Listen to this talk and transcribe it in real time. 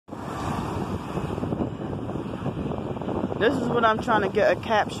This is what I'm trying to get a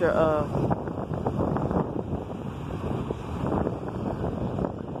capture of.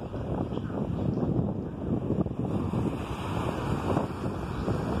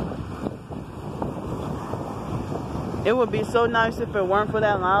 It would be so nice if it weren't for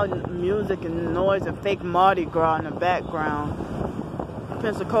that loud music and noise and fake Mardi Gras in the background.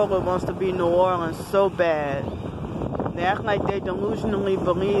 Pensacola wants to be New Orleans so bad. They act like they delusionally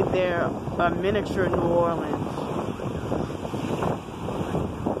believe they're a miniature New Orleans.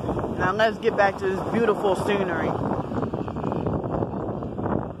 Now let's get back to this beautiful scenery.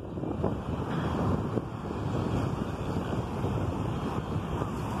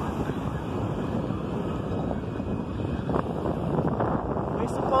 We're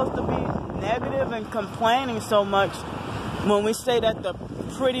supposed to be negative and complaining so much when we say that the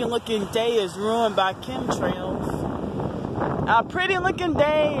pretty looking day is ruined by chemtrails. Our pretty looking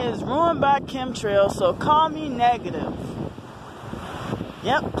day is ruined by chemtrails, so call me negative.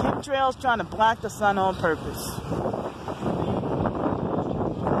 Yep, chemtrails trying to block the sun on purpose.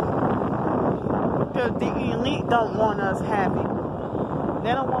 Because the elite don't want us happy.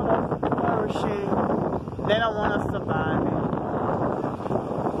 They don't want us flourishing. They don't want us surviving.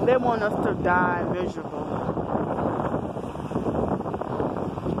 They want us to die miserable.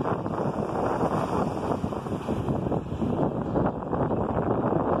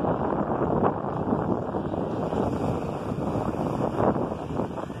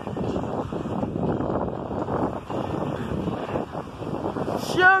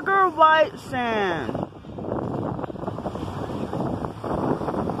 Sugar white sand.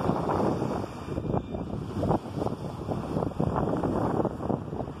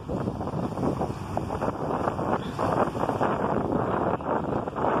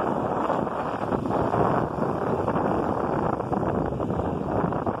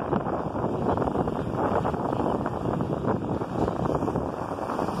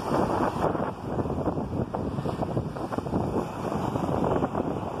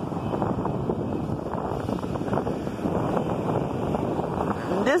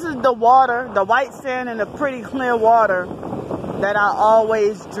 This is the water, the white sand and the pretty clear water that I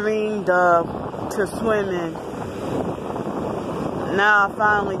always dreamed of to swim in. Now I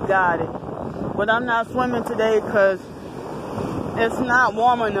finally got it. But I'm not swimming today because it's not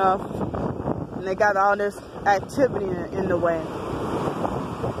warm enough and they got all this activity in the way.